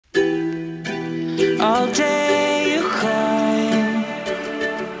All day you climb,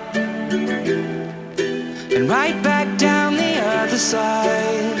 and right back down the other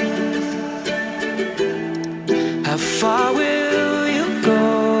side. How far will you go?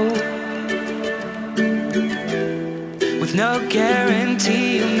 With no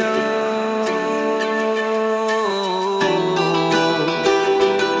guarantee, you know.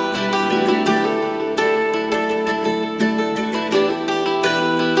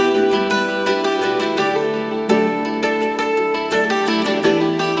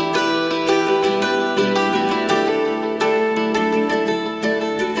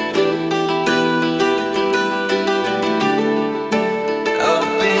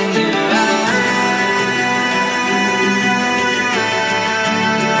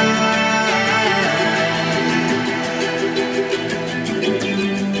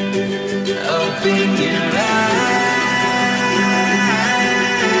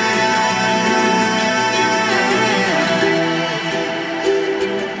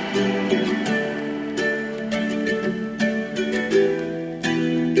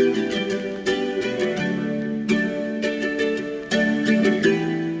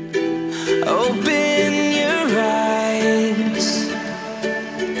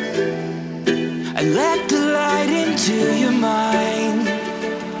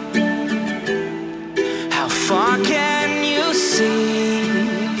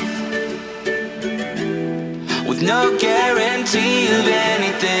 No guarantee of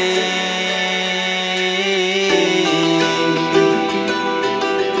anything.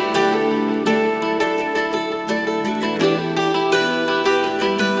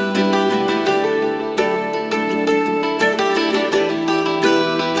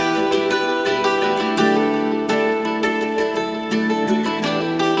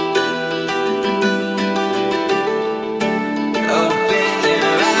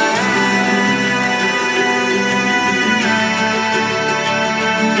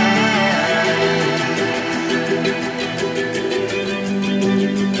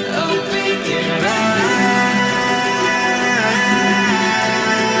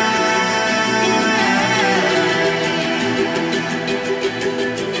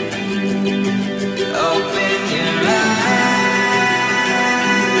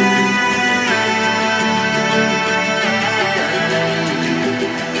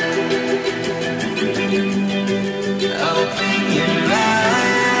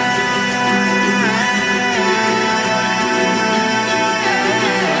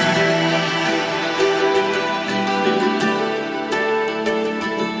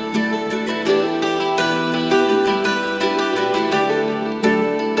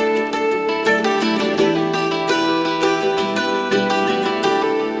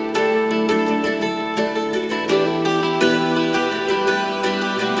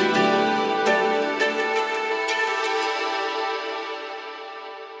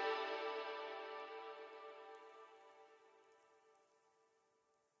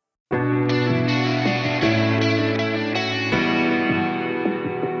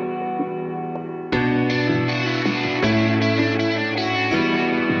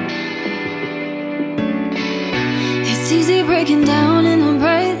 Breaking down in the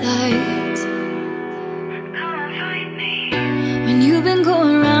bright lights. Come and find me. When you've been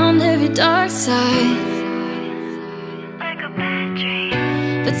going around every dark side, Like a bad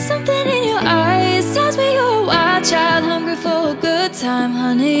dream. but something in your eyes tells me you're a wild child, hungry for a good time,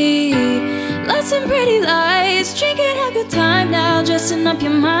 honey. Lost in pretty lights, drinking a good time now, dressing up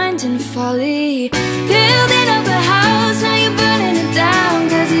your mind in folly. Building up a house, now you're burning it down,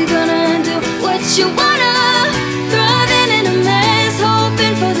 cause you're gonna do what you wanna. Thriving in a mess,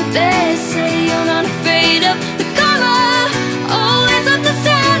 hoping for the best. Say you're not afraid of the karma. Always up the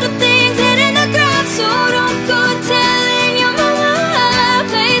sound of things hitting the ground, so don't go telling your mama.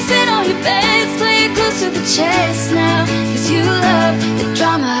 Place it on your beds, play it close to the chest now, cause you love the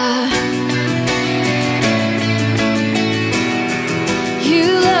drama. You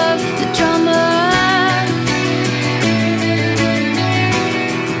love the drama.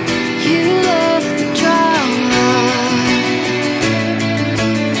 You love the drama.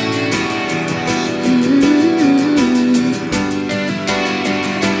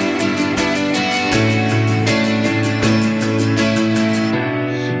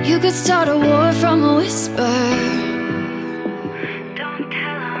 You could start a war from a whisper. Don't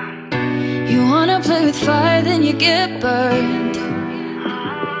tell 'em. You wanna play with fire, then you get burned.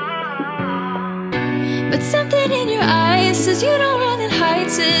 But something in your eyes says you don't run at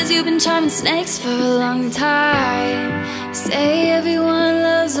heights, says you've been charming snakes for a long time. Say everyone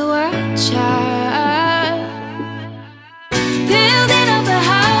loves a wild child. Building up a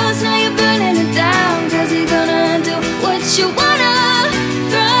house, now you're burning it down,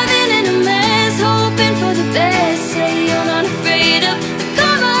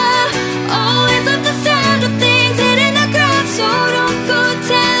 go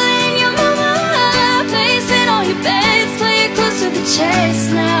telling your mama. Place it on your beds, play it close to the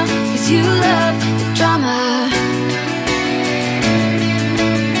chest now, 'cause you love the drama.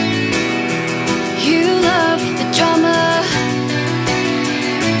 You love the drama.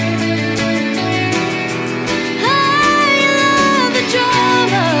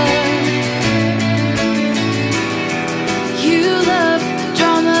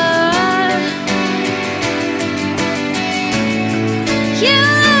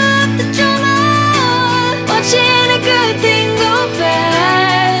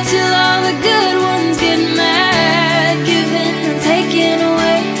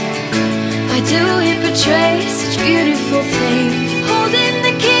 Such beautiful things, holding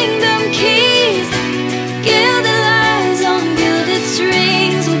the kingdom keys, gilded lies on gilded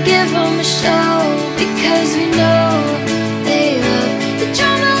strings. We'll give them a show because we know they love the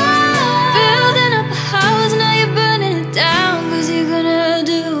drama. Building up a house, now you're burning it down, 'cause you're gonna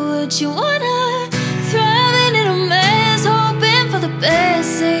do what you wanna. Thriving in a mess, hoping for the best.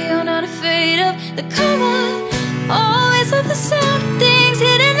 Say you're not afraid of the karma. Always love the sound of things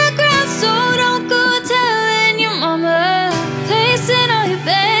hitting the ground, so don't go telling your mama. Place it on your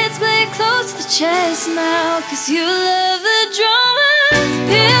beds, play it close to the chest now, 'cause you love the drama.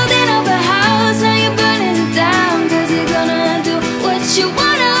 Building up a house, now you're burning it down, 'cause you're gonna do what you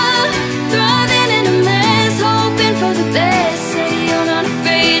wanna. Thriving in a mess, hoping for the best. Say you're not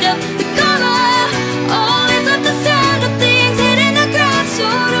afraid of the karma. Always love the sound of things hitting the ground, so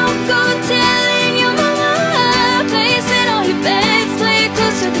don't go telling your mama. Place it on your beds, play it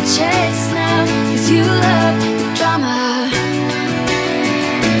close to the chest now, 'cause you love the drama.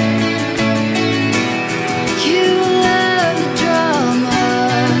 You love the drama.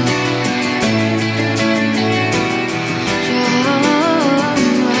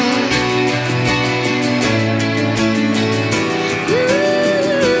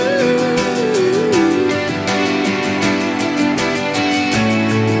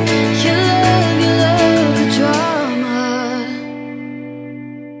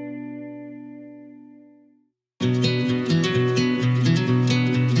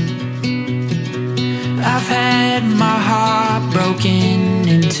 I've had my heart broken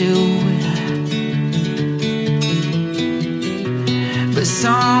in two, but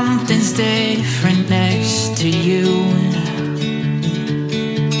something's different next to you.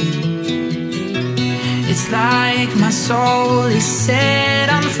 It's like my soul is set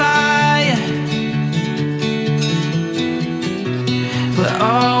on fire, but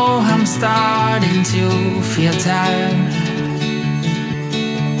oh, I'm starting to feel tired.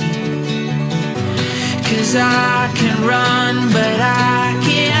 'Cause I can run, but I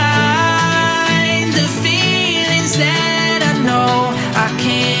can't hide the feelings that I know I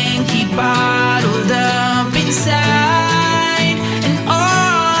can't keep bottled up inside. And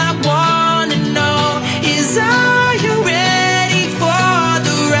all I wanna know is, are you ready for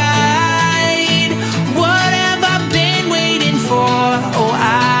the ride? What have I been waiting for? Oh,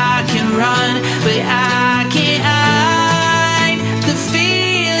 I can run, but I can't hide the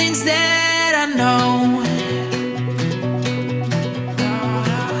feelings that I know.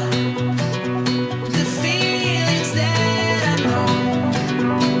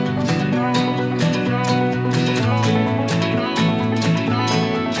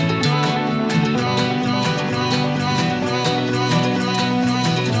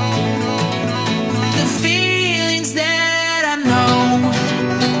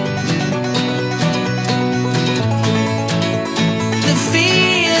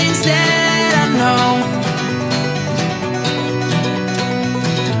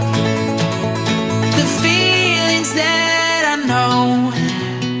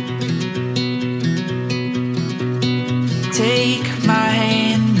 Take my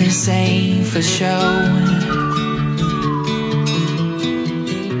hand and say for sure,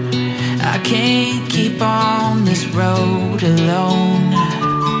 I can't keep on this road alone.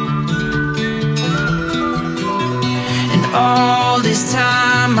 And all this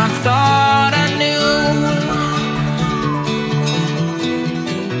time I thought I knew,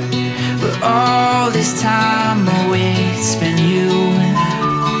 but all this time oh, it's been you.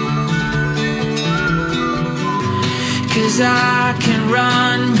 'Cause I can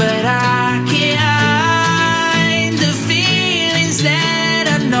run, but I can't hide the feelings that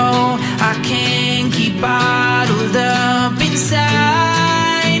I know I can't keep bottled up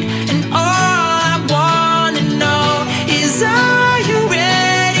inside. And all I wanna know is, are you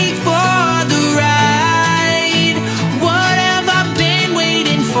ready for the ride? What have I been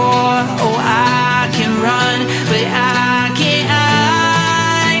waiting for? Oh, I can run, but I can't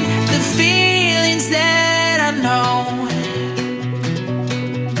hide the feelings that I know.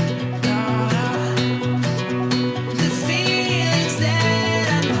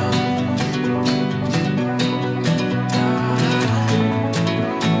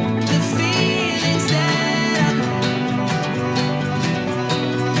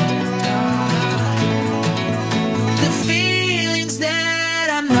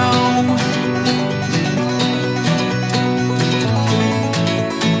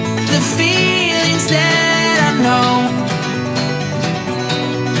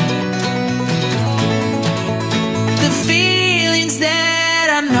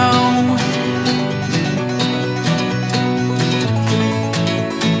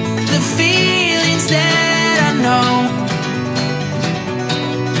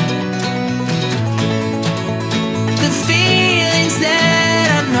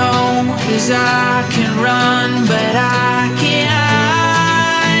 'cause I can run, but I can't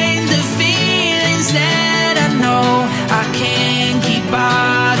hide the feelings that I know I can't keep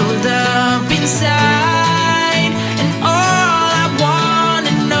bottled up inside. And all I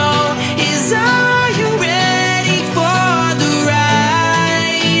wanna know is, are you ready for the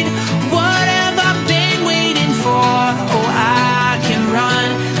ride? What have I been waiting for? Oh, I can run,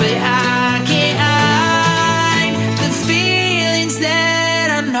 but I can't hide the feelings that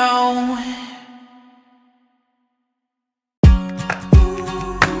I know.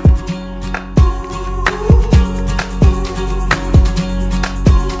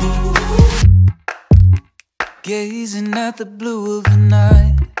 Gazing at the blue of the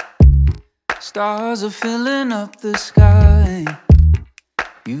night, stars are filling up the sky.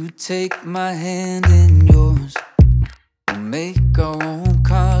 You take my hand in yours, we'll make our own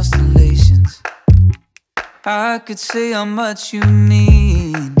constellations. I could say how much you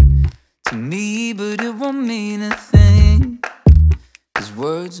mean to me, but it won't mean a thing, 'cause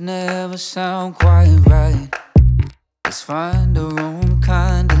words never sound quite right. Let's find our own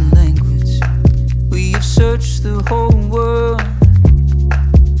kind of language. We have searched the whole world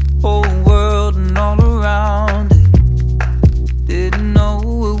and all around it. Didn't know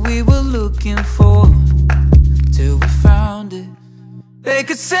what we were looking for till we found it. They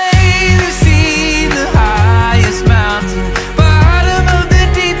could say they've seen the highest mountain, bottom of the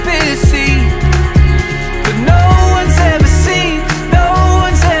deepest sea, but no one's ever seen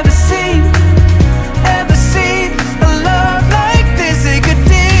a love like this. They could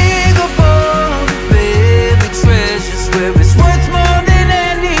dig above baby treasures where it's worth more than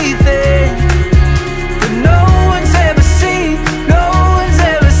anything, but no one's ever seen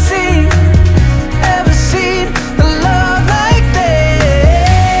a love like this.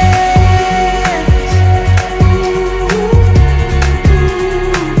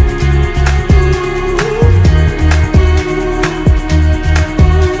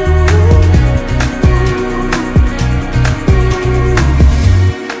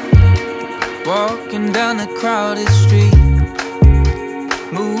 Walking down a crowded street,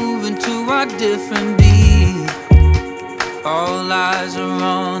 moving to our different beat. All eyes are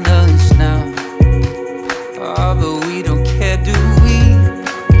on us now. Oh, but we don't care, do we?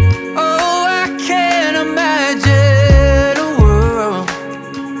 Oh, I can't imagine a world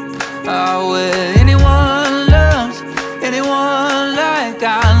where anyone loves anyone like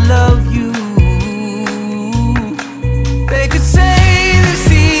I love you. They could say they've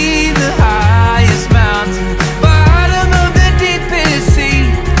seen the highest mountain, bottom of the deepest sea,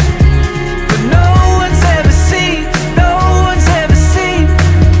 but no one's ever seen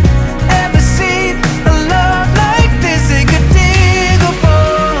a love like this. They could dig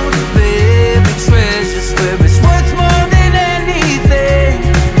above baby treasures where it's worth more than anything,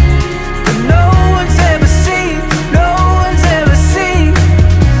 but no one's ever seen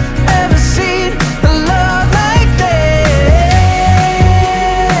a love like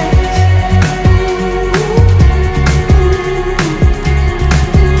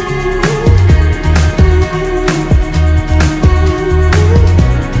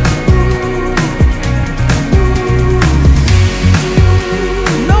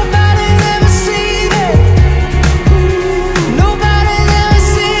Nobody's ever seen it. Nobody's ever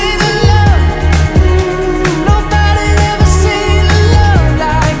seen the love. Nobody's ever seen a love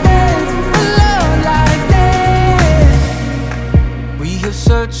like this. A love like this. We have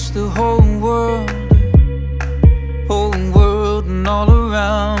searched the whole world and all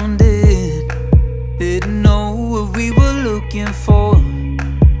around it. Didn't know what we were looking for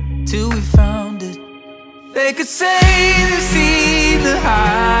till we found it. They could say they've seen the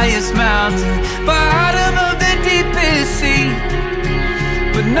highest mountain, bottom of the deepest sea,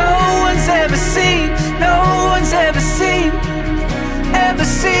 but no one's ever seen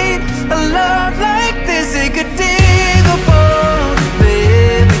a love like this. They could dig above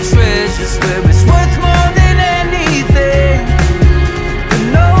baby treasures where it's worth more than anything, but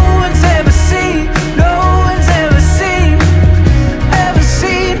no one's ever seen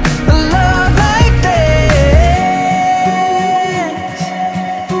a love like this.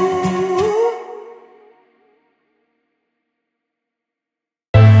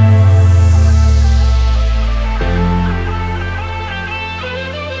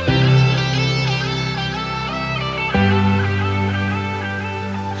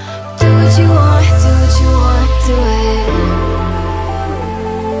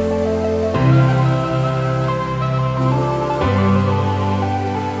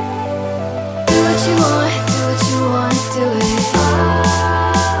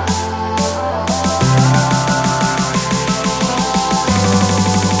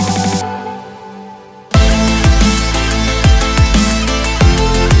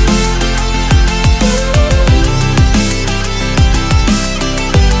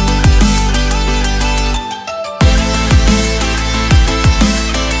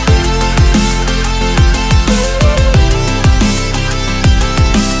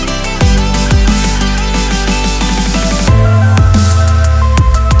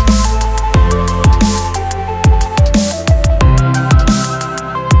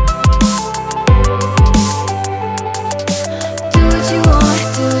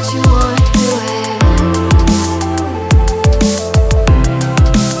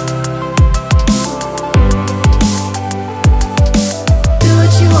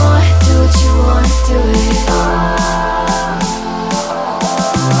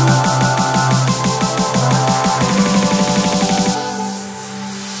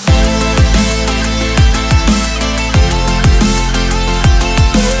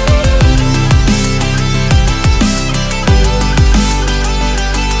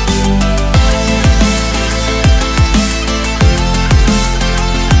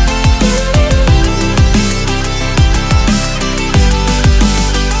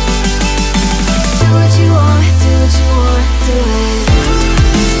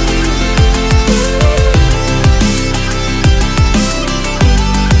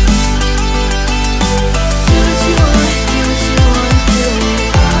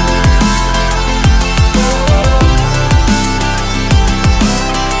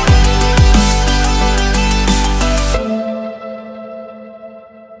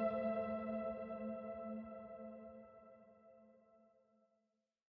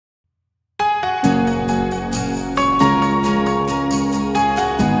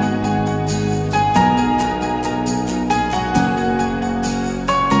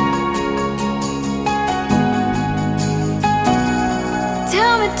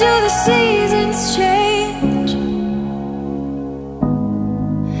 do the seasons change?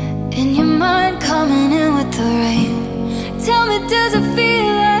 In your mind coming in with the rain. Tell me, does it feel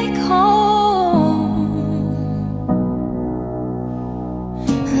like home?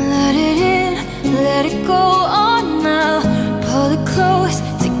 Let it in, let it go on now. Pull it close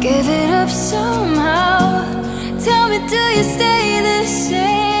to give it up somehow. Tell me, do you stay the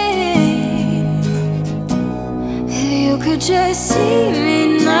same? If you could just see me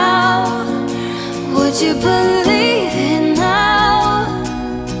now, would you believe it now?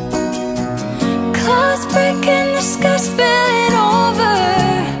 Clouds breaking, the sky spilling over.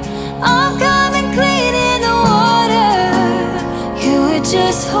 I'm coming clean in the water. You were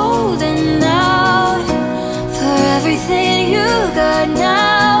just holding out for everything you got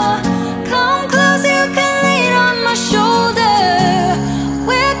now. Come close, you can lean on my shoulder.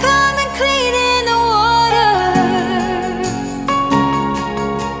 We're coming clean in the water.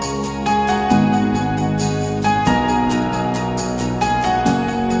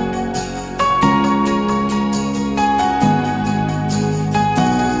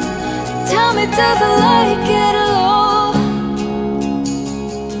 Tell me, does the light get low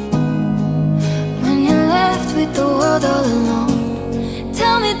when you're left with the world all alone?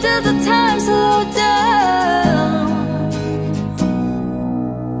 Tell me, does the time slow down?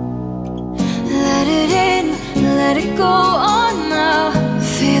 Let it in, let it go on now.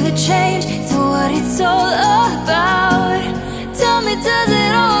 Feel it change to what it's all about. Tell me, does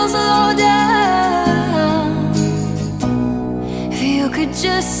it all slow down? If you could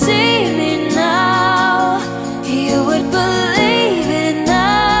just see me now, you would believe